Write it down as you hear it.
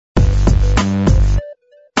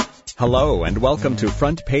Hello and welcome to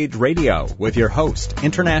Front Page Radio with your host,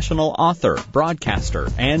 international author, broadcaster,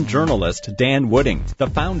 and journalist Dan Wooding, the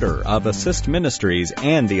founder of Assist Ministries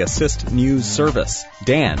and the Assist News Service.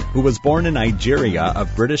 Dan, who was born in Nigeria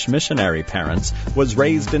of British missionary parents, was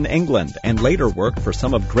raised in England and later worked for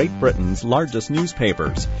some of Great Britain's largest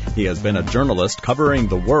newspapers. He has been a journalist covering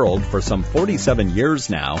the world for some 47 years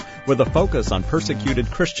now, with a focus on persecuted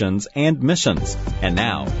Christians and missions. And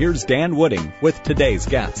now, here's Dan Wooding with today's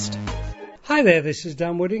guest. Hi there, this is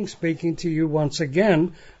Dan Wooding speaking to you once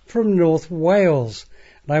again from North Wales.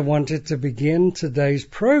 And I wanted to begin today's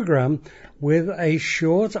program with a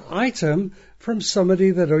short item from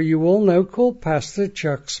somebody that you all know called Pastor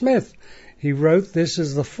Chuck Smith. He wrote this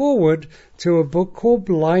as the foreword to a book called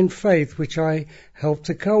Blind Faith, which I helped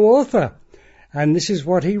to co-author. And this is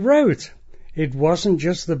what he wrote. It wasn't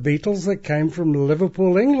just the Beatles that came from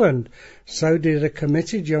Liverpool, England. So did a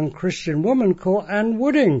committed young Christian woman called Anne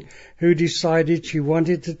Wooding, who decided she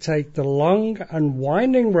wanted to take the long and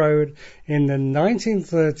winding road in the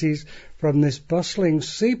 1930s from this bustling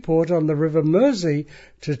seaport on the River Mersey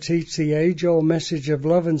to teach the age-old message of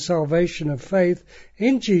love and salvation of faith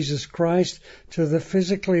in Jesus Christ to the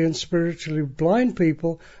physically and spiritually blind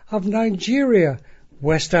people of Nigeria,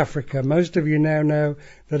 West Africa. Most of you now know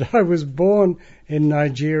that I was born in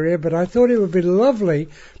Nigeria, but I thought it would be lovely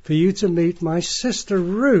for you to meet my sister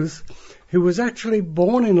Ruth, who was actually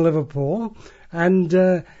born in Liverpool, and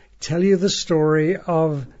tell you the story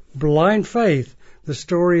of Blind Faith, the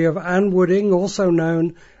story of Anne Wooding, also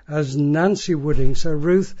known as Nancy Wooding. So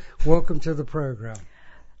Ruth, welcome to the program.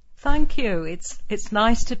 Thank you. It's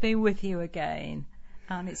nice to be with you again.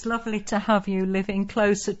 And it's lovely to have you living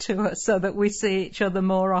closer to us so that we see each other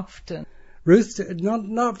more often. Ruth,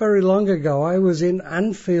 not very long ago, I was in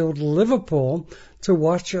Anfield, Liverpool, to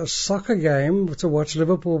watch a soccer game, to watch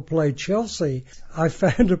Liverpool play Chelsea. I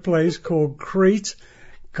found a place called Crete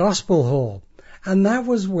Gospel Hall. And that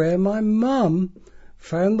was where my mum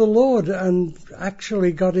found the Lord and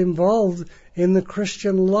actually got involved in the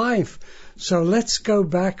Christian life. So let's go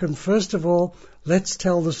back and first of all, let's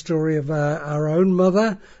tell the story of our own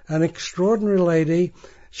mother, an extraordinary lady.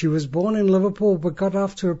 She was born in Liverpool but got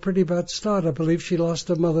off to a pretty bad start. I believe she lost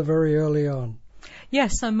her mother very early on.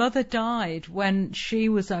 Yes, her mother died when she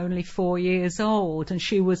was only 4 years old, and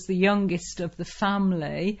she was the youngest of the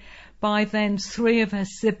family. By then, 3 of her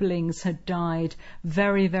siblings had died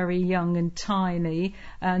very, very young and tiny,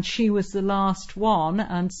 and she was the last one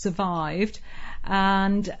and survived.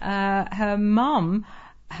 And her mum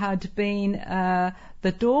had been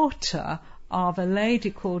the daughter of a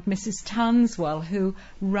lady called Mrs. Tanswell, who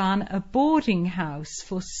ran a boarding house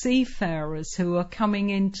for seafarers who were coming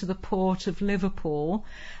into the port of Liverpool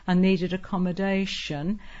and needed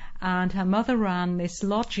accommodation. And her mother ran this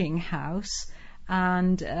lodging house,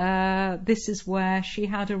 and this is where she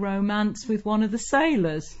had a romance with one of the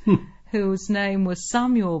sailors, whose name was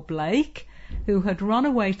Samuel Blake, who had run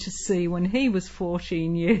away to sea when he was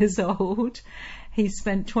 14 years old. He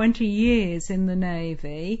spent 20 years in the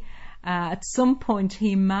Navy. At some point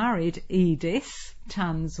he married Edith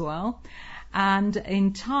Tanswell, and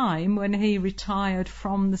in time, when he retired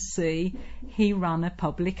from the sea, he ran a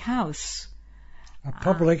public house. A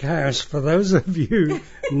public house, for those of you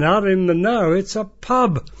not in the know, it's a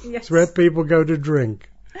pub. Yes. It's where people go to drink.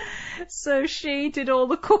 So she did all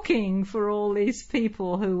the cooking for all these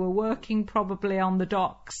people who were working probably on the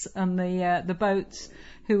docks and the boats,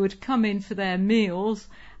 who would come in for their meals,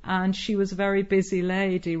 and she was a very busy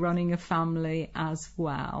lady running a family as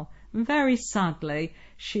well. And very sadly,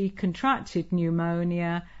 she contracted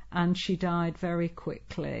pneumonia and she died very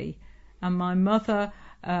quickly. And my mother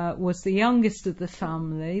was the youngest of the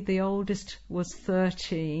family. The oldest was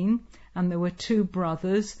 13, and there were 2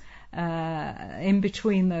 brothers in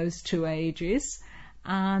between those 2 ages,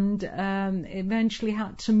 and eventually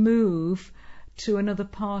had to move to another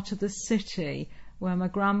part of the city, where my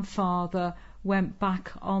grandfather went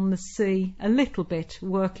back on the sea a little bit,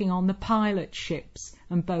 working on the pilot ships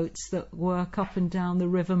and boats that work up and down the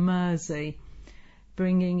River Mersey,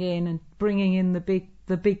 bringing in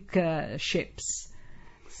the big ships,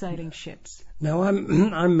 sailing ships. Now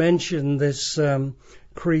I mentioned this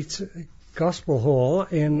Crete Gospel Hall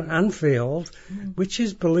in Anfield, which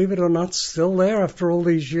is, believe it or not, still there after all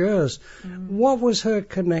these years. What was her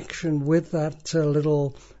connection with that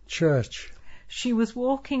little church? She was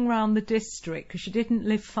walking round the district, because she didn't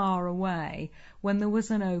live far away, when there was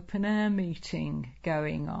an open air meeting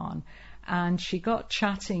going on. and she got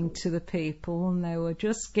chatting to the people, and they were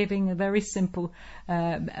just giving a very simple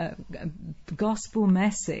gospel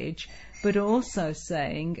message, but also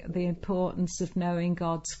saying the importance of knowing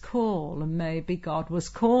God's call, and maybe God was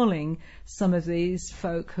calling some of these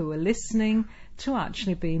folk who were listening to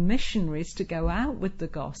actually be missionaries, to go out with the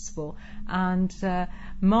gospel. And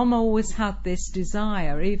Mum always had this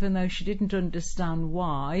desire, even though she didn't understand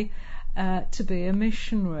why, to be a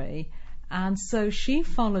missionary. And so she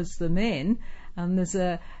follows them in, and there's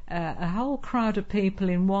a whole crowd of people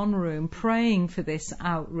in one room praying for this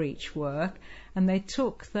outreach work, and they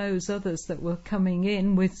took those others that were coming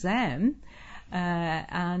in with them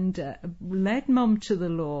and led Mum to the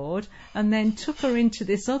Lord, and then took her into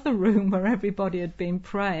this other room where everybody had been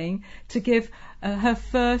praying to give her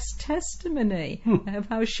first testimony of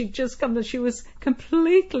how she'd just come. She was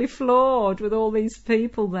completely floored with all these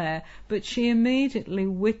people there, but she immediately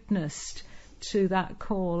witnessed to that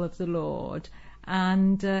call of the Lord.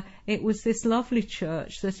 And it was this lovely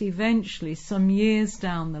church that eventually, some years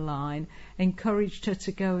down the line, encouraged her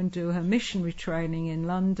to go and do her missionary training in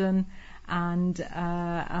London,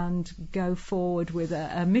 and go forward with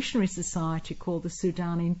a missionary society called the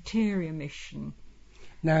Sudan Interior Mission.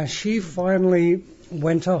 Now, she finally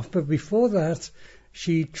went off, but before that,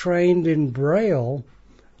 she trained in Braille.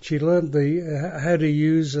 She learned how to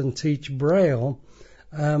use and teach Braille.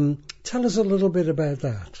 Tell us a little bit about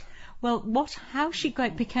that. Well, how she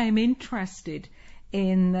became interested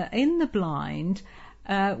in the blind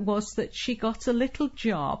was that she got a little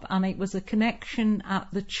job, and it was a connection at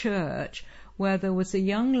the church where there was a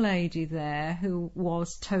young lady there who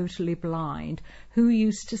was totally blind, who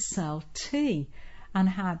used to sell tea and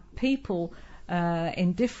had people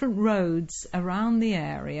in different roads around the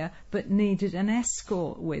area, but needed an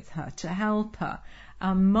escort with her to help her.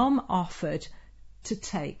 And Mum offered to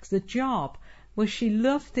take the job. Well, she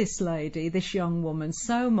loved this lady, this young woman,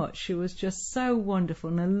 so much. She was just so wonderful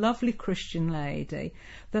and a lovely Christian lady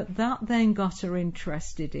that then got her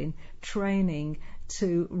interested in training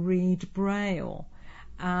to read Braille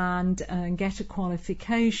and get a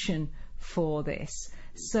qualification for this.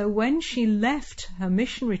 So when she left her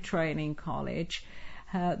missionary training college,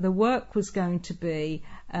 the work was going to be,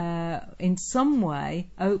 in some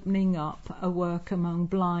way, opening up a work among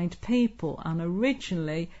blind people. And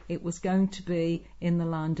originally it was going to be in the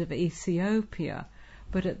land of Ethiopia.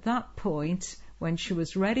 But at that point, when she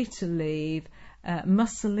was ready to leave,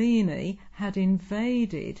 Mussolini had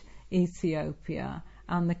invaded Ethiopia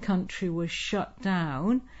and the country was shut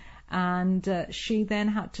down. And she then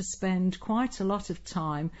had to spend quite a lot of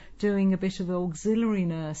time doing a bit of auxiliary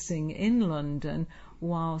nursing in London,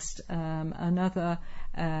 whilst another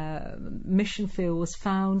mission field was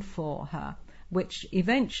found for her, which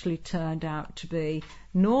eventually turned out to be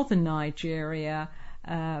northern Nigeria,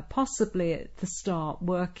 possibly at the start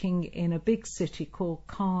working in a big city called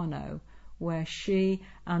Kano, where she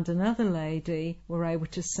and another lady were able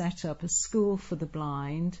to set up a school for the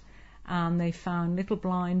blind. And they found little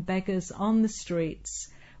blind beggars on the streets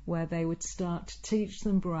where they would start to teach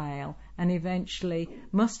them Braille, and eventually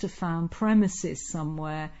must have found premises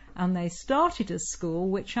somewhere, and they started a school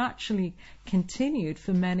which actually continued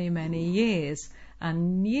for many, many years.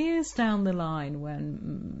 And years down the line,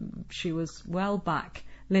 when she was well back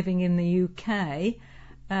living in the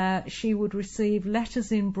UK, she would receive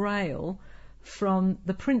letters in Braille from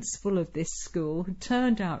the principal of this school, who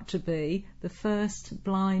turned out to be the first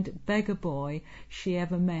blind beggar boy she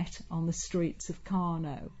ever met on the streets of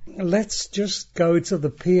Kano. Let's just go to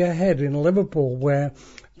the pier head in Liverpool, where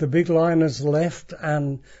the big liners left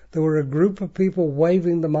and there were a group of people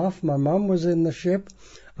waving them off. My mum was in the ship.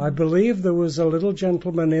 I believe there was a little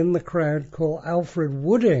gentleman in the crowd called Alfred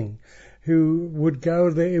Wooding who would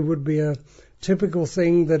go there. It would be a typical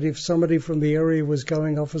thing that if somebody from the area was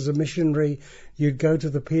going off as a missionary, you'd go to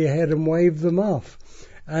the pier head and wave them off.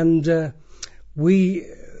 And we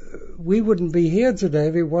wouldn't be here today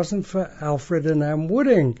if it wasn't for Alfred and Anne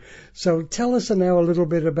Wooding. So tell us now a little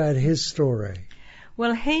bit about his story.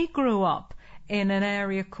 Well, he grew up in an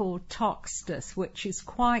area called Toxteth, which is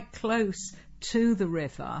quite close to the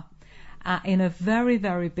river, in a very,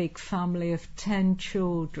 very big family of 10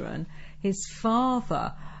 children. His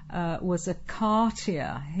father was a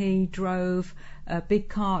cartier. He drove big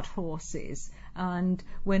cart horses, and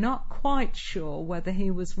we're not quite sure whether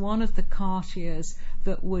he was one of the cartiers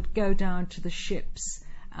that would go down to the ships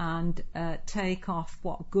and take off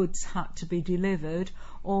what goods had to be delivered,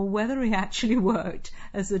 or whether he actually worked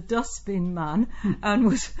as a dustbin man and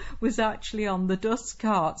was actually on the dust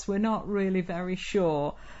carts. We're not really very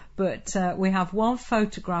sure. But we have one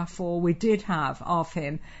photograph, or we did have, of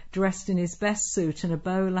him dressed in his best suit and a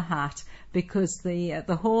bowler hat, because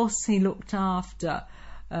the horse he looked after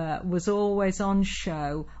was always on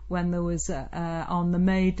show when there was on the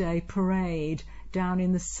May Day parade down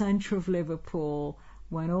in the centre of Liverpool,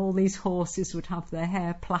 when all these horses would have their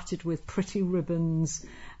hair plaited with pretty ribbons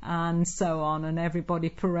and so on, and everybody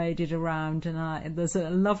paraded around. And there's a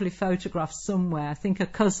lovely photograph somewhere, I think a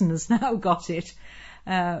cousin has now got it,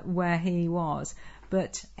 where he was.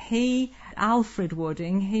 But Alfred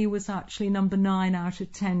Wooding, he was actually number 9 out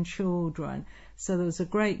of 10 children. So there was a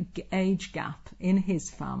great age gap in his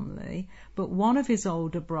family. But one of his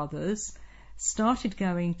older brothers started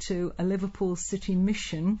going to a Liverpool City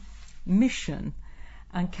mission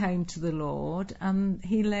and came to the Lord, and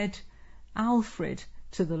he led Alfred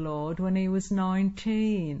to the Lord when he was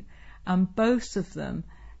 19. And both of them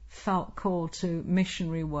felt called to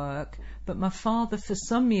missionary work. But my father, for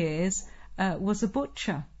some years, was a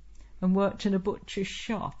butcher and worked in a butcher's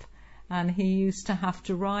shop. And he used to have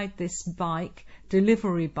to ride this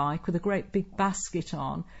delivery bike with a great big basket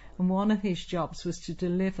on. And one of his jobs was to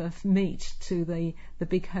deliver meat to the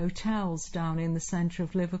big hotels down in the centre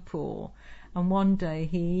of Liverpool. And one day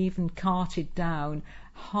he even carted down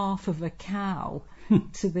half of a cow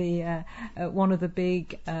to the one of the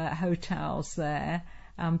big hotels there,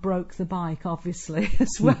 and broke the bike, obviously,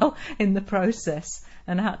 as well in the process,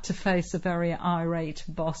 and had to face a very irate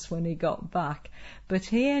boss when he got back. But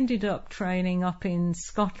he ended up training up in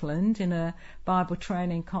Scotland in a Bible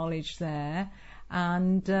training college there,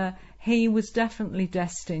 and he was definitely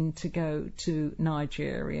destined to go to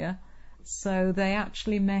Nigeria. So they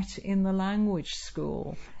actually met in the language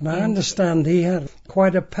school. And I understand he had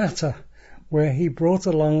quite a patter where he brought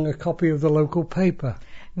along a copy of the local paper.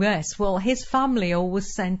 Yes, well, his family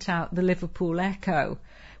always sent out the Liverpool Echo,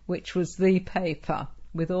 which was the paper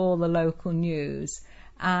with all the local news.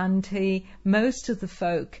 And most of the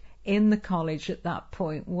folk in the college at that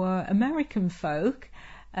point were American folk.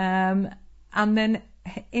 And then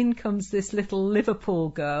in comes this little Liverpool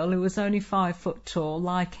girl who was only 5 foot tall,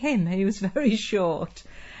 like him. He was very short.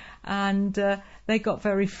 And they got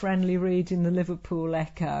very friendly reading the Liverpool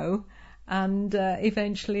Echo. And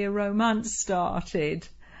eventually a romance started.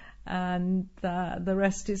 And the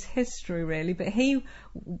rest is history, really. But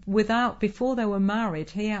before they were married,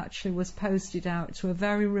 he actually was posted out to a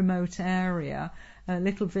very remote area, a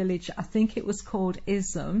little village, I think it was called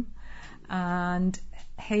Ism, and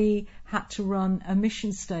he had to run a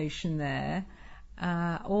mission station there,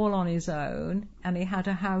 all on his own, and he had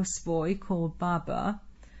a houseboy called Baba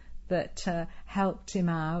that helped him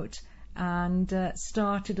out, and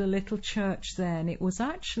started a little church there. And it was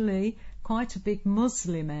actually quite a big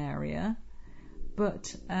Muslim area,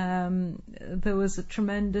 but there was a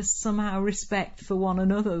tremendous somehow respect for one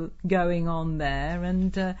another going on there,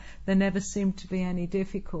 and there never seemed to be any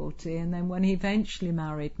difficulty. And then when he eventually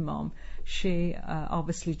married Mum, she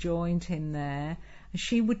obviously joined him there, and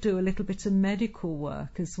she would do a little bit of medical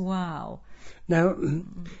work as well. Now,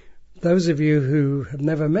 those of you who have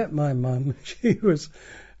never met my mum, she was a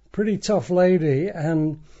pretty tough lady,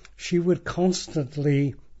 and she would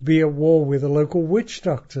constantly be at war with the local witch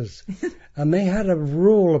doctors. And they had a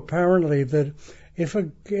rule, apparently, that if a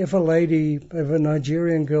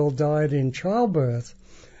Nigerian girl died in childbirth,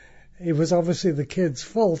 it was obviously the kid's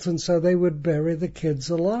fault, and so they would bury the kids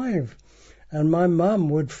alive. And my mum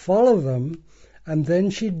would follow them, and then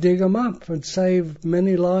she'd dig them up and save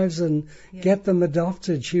many lives and get them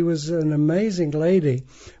adopted. She was an amazing lady.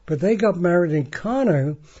 But they got married in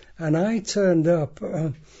Kano, and I turned up.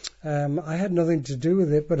 I had nothing to do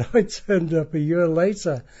with it, but I turned up a year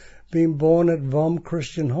later, being born at Vom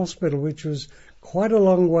Christian Hospital, which was quite a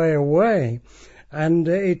long way away. And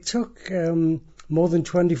it took more than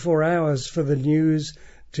 24 hours for the news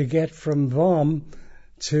to get from Vom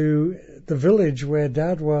to the village where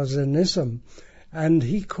Dad was in Issam. And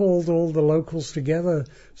he called all the locals together.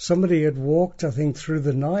 Somebody had walked, I think, through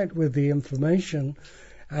the night with the information.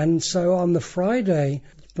 And so on the Friday,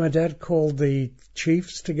 my dad called the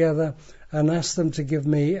chiefs together and asked them to give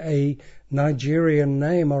me a Nigerian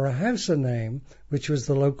name or a Hausa name, which was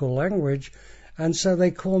the local language. And so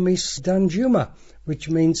they called me Danjuma, which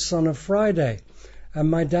means son of Friday. And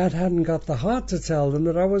my dad hadn't got the heart to tell them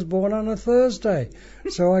that I was born on a Thursday.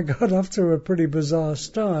 So I got off to a pretty bizarre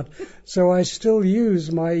start. So I still use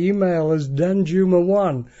my email as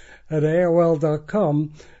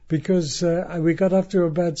danjuma1@AOL.com because we got off to a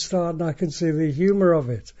bad start, and I can see the humor of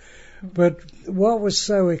it. But what was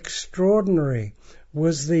so extraordinary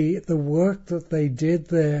was the work that they did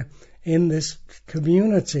there in this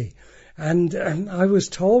community. And I was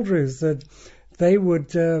told, Ruth, that they would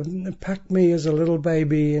pack me as a little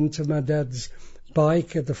baby into my dad's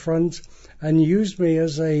bike at the front and use me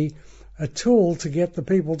as a tool to get the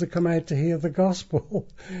people to come out to hear the gospel.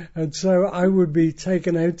 And so I would be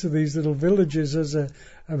taken out to these little villages as a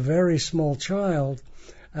very small child.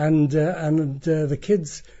 And the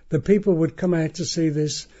kids, the people would come out to see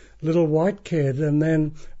this little white kid, and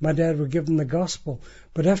then my dad would give them the gospel.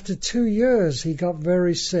 But after 2 years, he got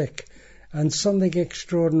very sick, and something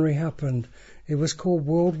extraordinary happened. It was called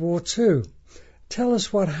World War II. Tell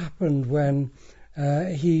us what happened when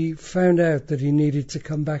he found out that he needed to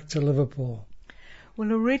come back to Liverpool.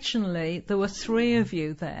 Well, originally there were 3 of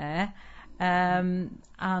you there, and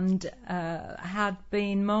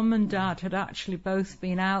Mum and Dad had actually both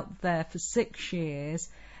been out there for 6 years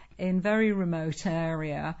in very remote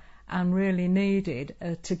area and really needed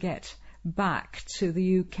to get back to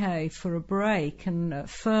the UK for a break and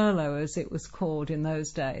furlough, as it was called in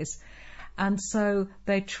those days. And so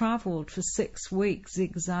they travelled for 6 weeks,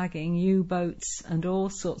 zigzagging U-boats and all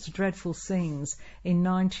sorts of dreadful things in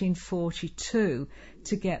 1942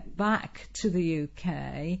 to get back to the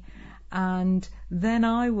UK. And then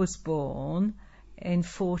I was born in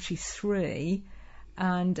 43,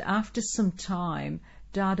 and after some time,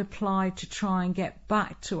 Dad applied to try and get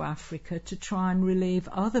back to Africa to try and relieve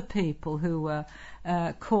other people who were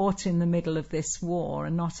caught in the middle of this war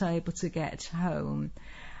and not able to get home.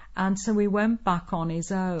 And so he went back on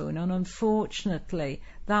his own, and unfortunately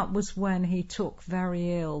that was when he took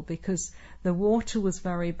very ill, because the water was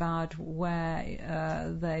very bad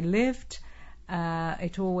where they lived.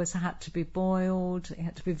 It always had to be boiled. He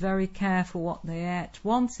had to be very careful what they ate,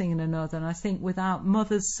 one thing and another. And I think without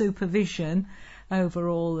Mother's supervision over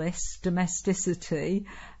all this domesticity,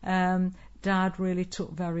 Dad really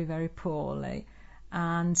took very, very poorly.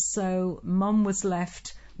 And so Mum was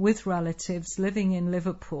left with relatives living in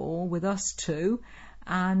Liverpool with us 2,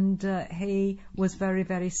 and he was very,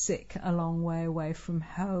 very sick a long way away from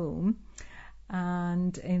home.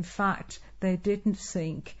 And in fact, they didn't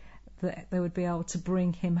think that they would be able to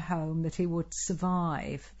bring him home, that he would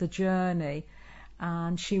survive the journey.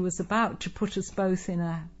 And she was about to put us both in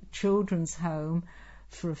a children's home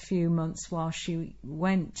for a few months while she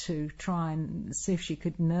went to try and see if she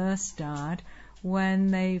could nurse Dad, when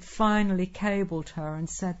they finally cabled her and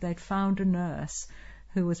said they'd found a nurse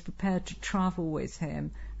who was prepared to travel with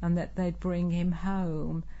him and that they'd bring him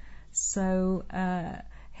home. So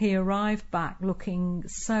he arrived back looking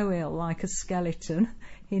so ill, like a skeleton.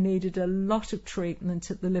 He needed a lot of treatment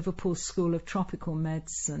at the Liverpool School of Tropical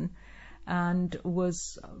Medicine and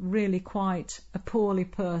was really quite a poorly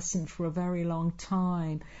person for a very long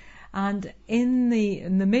time. And in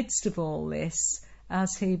the midst of all this,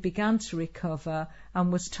 as he began to recover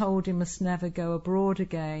and was told he must never go abroad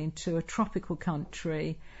again to a tropical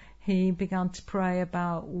country, he began to pray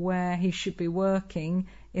about where he should be working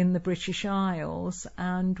in the British Isles,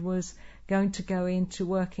 and was going to go into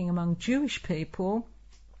working among Jewish people,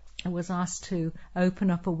 and was asked to open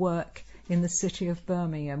up a work in the city of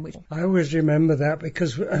Birmingham. I always remember that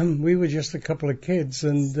because we were just a couple of kids,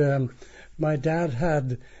 and my dad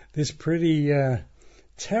had this pretty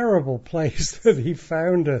terrible place that he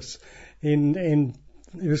found us in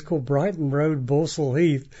it was called Brighton Road, Borsall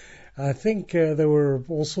Heath. I think there were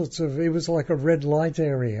all sorts of, it was like a red light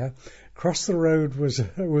area. Across the road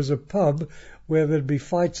was a pub where there'd be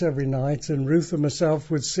fights every night, and Ruth and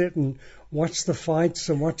myself would sit and watch the fights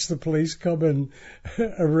and watch the police come and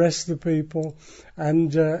arrest the people.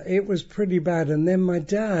 And it was pretty bad. And then my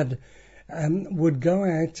dad would go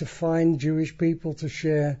out to find Jewish people to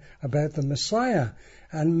share about the Messiah.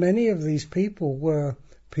 And many of these people were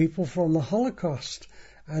people from the Holocaust.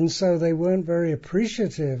 And so they weren't very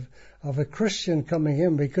appreciative of a Christian coming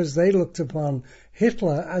in, because they looked upon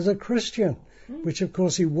Hitler as a Christian, which of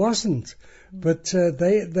course he wasn't. But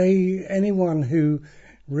anyone who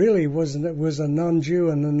really was a non-Jew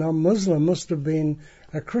and a non-Muslim must have been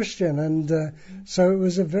a Christian. And so it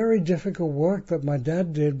was a very difficult work that my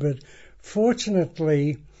dad did. But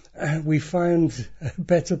fortunately, we found a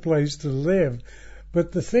better place to live.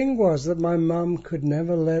 But the thing was that my mum could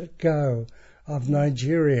never let go of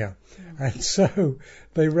Nigeria. And so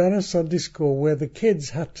they ran a Sunday school where the kids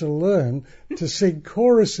had to learn to sing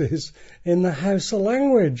choruses in the Hausa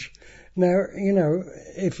language. Now, you know,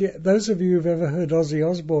 those of you who've ever heard Ozzy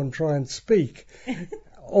Osbourne try and speak,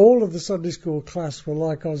 all of the Sunday school class were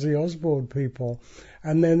like Ozzy Osbourne people,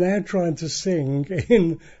 and they're now trying to sing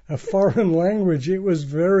in a foreign language. It was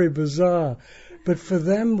very bizarre. But for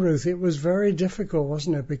them, Ruth, it was very difficult,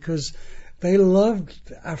 wasn't it? Because they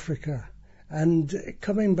loved Africa. And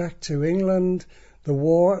coming back to England, the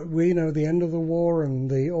war, the end of the war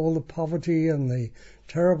and all the poverty and the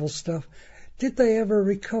terrible stuff. Did they ever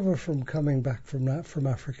recover from coming back from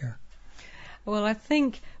Africa? Well, I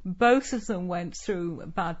think both of them went through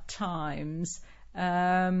bad times.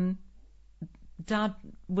 Dad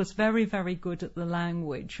was very, very good at the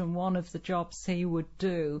language, and one of the jobs he would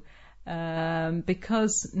do,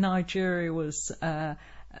 because Nigeria was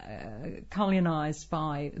colonized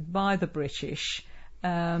by the British,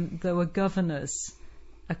 there were governors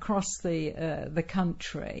across the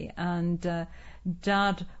country, and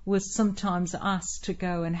Dad was sometimes asked to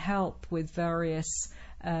go and help with various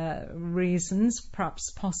reasons.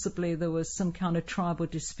 Possibly there was some kind of tribal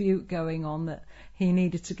dispute going on that he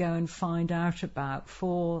needed to go and find out about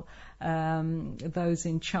for those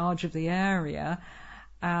in charge of the area.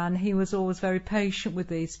 And he was always very patient with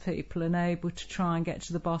these people and able to try and get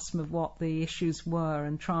to the bottom of what the issues were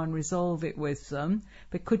and try and resolve it with them.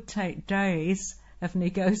 It could take days of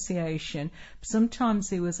negotiation. Sometimes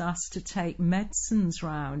he was asked to take medicines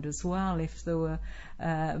round as well. If there were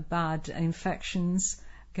bad infections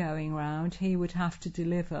going round, he would have to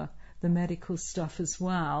deliver the medical stuff as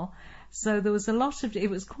well. So there was it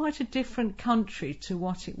was quite a different country to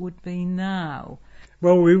what it would be now.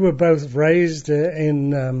 Well, we were both raised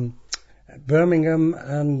in Birmingham,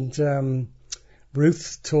 and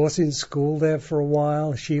Ruth taught in school there for a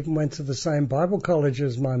while. She even went to the same Bible college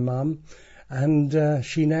as my mum, and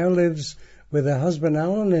she now lives with her husband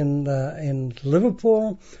Alan in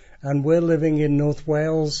Liverpool, and we're living in North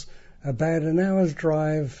Wales, about an hour's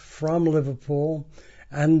drive from Liverpool.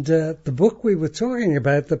 And the book we were talking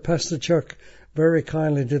about, that Pastor Chuck very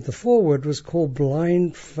kindly did the foreword, was called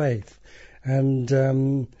Blind Faith. And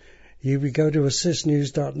if you go to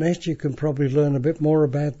assistnews.net, you can probably learn a bit more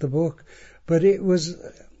about the book. But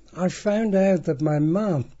I found out that my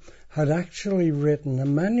mum had actually written a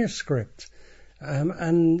manuscript,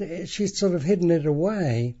 and she'd sort of hidden it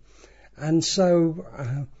away. And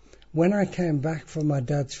so when I came back from my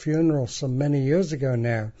dad's funeral some many years ago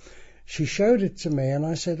now, she showed it to me, and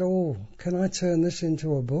I said, "Oh, can I turn this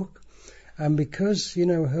into a book?" And because,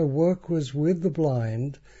 her work was with the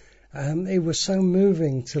blind, it was so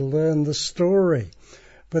moving to learn the story.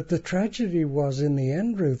 But the tragedy was, in the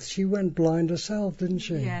end, Ruth, she went blind herself, didn't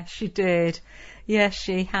she? Yes, she did. Yes,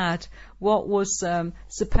 she had what was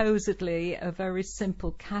supposedly a very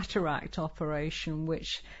simple cataract operation,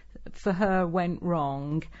 which for her went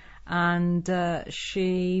wrong. And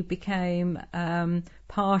she became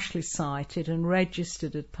partially sighted and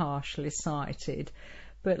registered as partially sighted.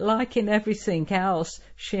 But like in everything else,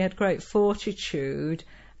 she had great fortitude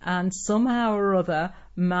and somehow or other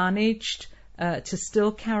managed to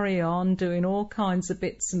still carry on doing all kinds of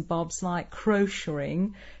bits and bobs like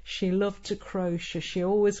crocheting. She loved to crochet. She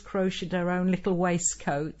always crocheted her own little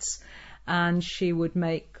waistcoats, and she would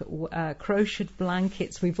make crocheted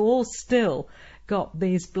blankets. We've all still got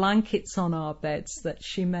these blankets on our beds that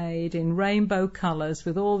she made in rainbow colours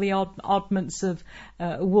with all the oddments of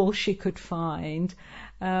wool she could find.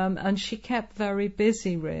 And she kept very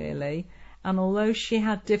busy, really. And although she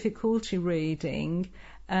had difficulty reading,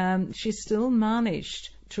 she still managed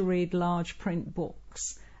to read large print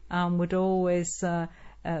books, and would always, the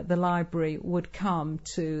library would come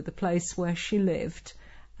to the place where she lived,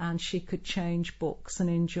 and she could change books and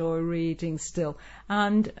enjoy reading still.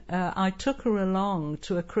 And I took her along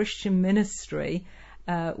to a Christian ministry,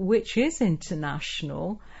 which is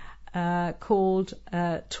international, called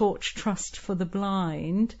Torch Trust for the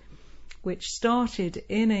Blind, which started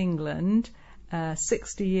in England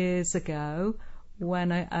 60 years ago,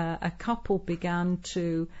 when a couple began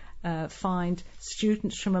to find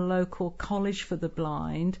students from a local college for the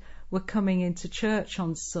blind were coming into church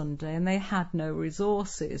on Sunday, and they had no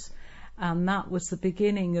resources. And that was the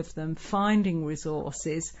beginning of them finding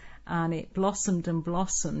resources, and it blossomed and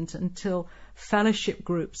blossomed until fellowship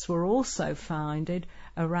groups were also founded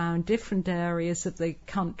around different areas of the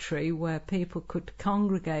country where people could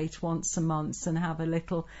congregate once a month and have a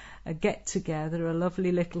little get-together, a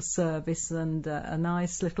lovely little service and a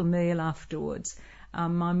nice little meal afterwards.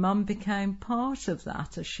 And my mum became part of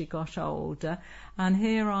that as she got older. And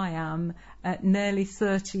here I am, at nearly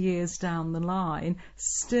 30 years down the line,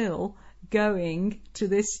 still going to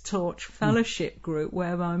this Torch Fellowship group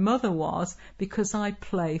where my mother was, because I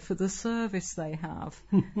play for the service they have.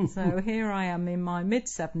 So here I am in my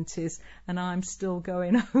mid-70s, and I'm still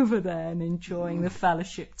going over there and enjoying the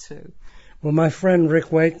fellowship too. Well, my friend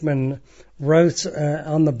Rick Wakeman wrote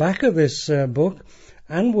on the back of this book,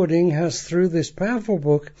 Anne Wooding has, through this powerful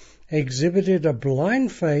book, exhibited a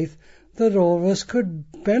blind faith that all of us could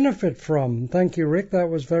benefit from. Thank you, Rick. That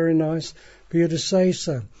was very nice for you to say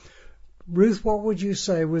so. Ruth, what would you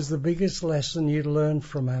say was the biggest lesson you'd learned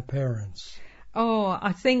from our parents? Oh,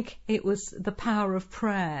 I think it was the power of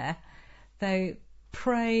prayer. They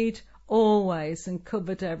prayed always and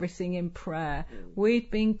covered everything in prayer. We'd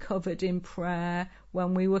been covered in prayer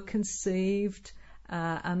when we were conceived,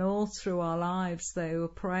 and all through our lives they were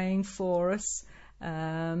praying for us,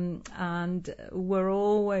 and were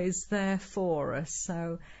always there for us.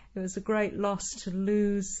 So it was a great loss to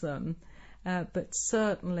lose them, but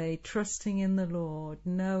certainly trusting in the Lord,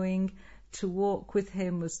 knowing to walk with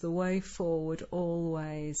him was the way forward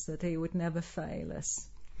always, that he would never fail us.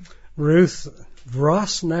 Ruth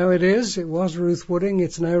Ross, now it is. It was Ruth Wooding.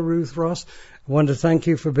 It's now Ruth Ross. I want to thank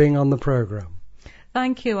you for being on the program.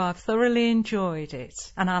 Thank you. I've thoroughly enjoyed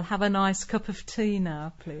it. And I'll have a nice cup of tea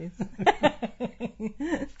now, please.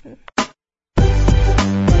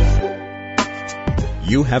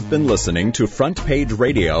 You have been listening to Front Page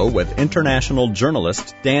Radio with international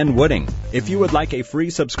journalist Dan Wooding. If you would like a free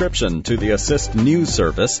subscription to the Assist News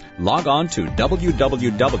service, log on to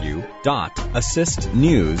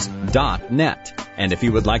www.assistnews.net. And if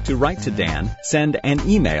you would like to write to Dan, send an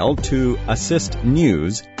email to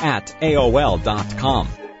assistnews@aol.com.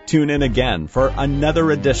 Tune in again for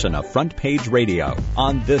another edition of Front Page Radio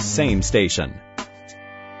on this same station.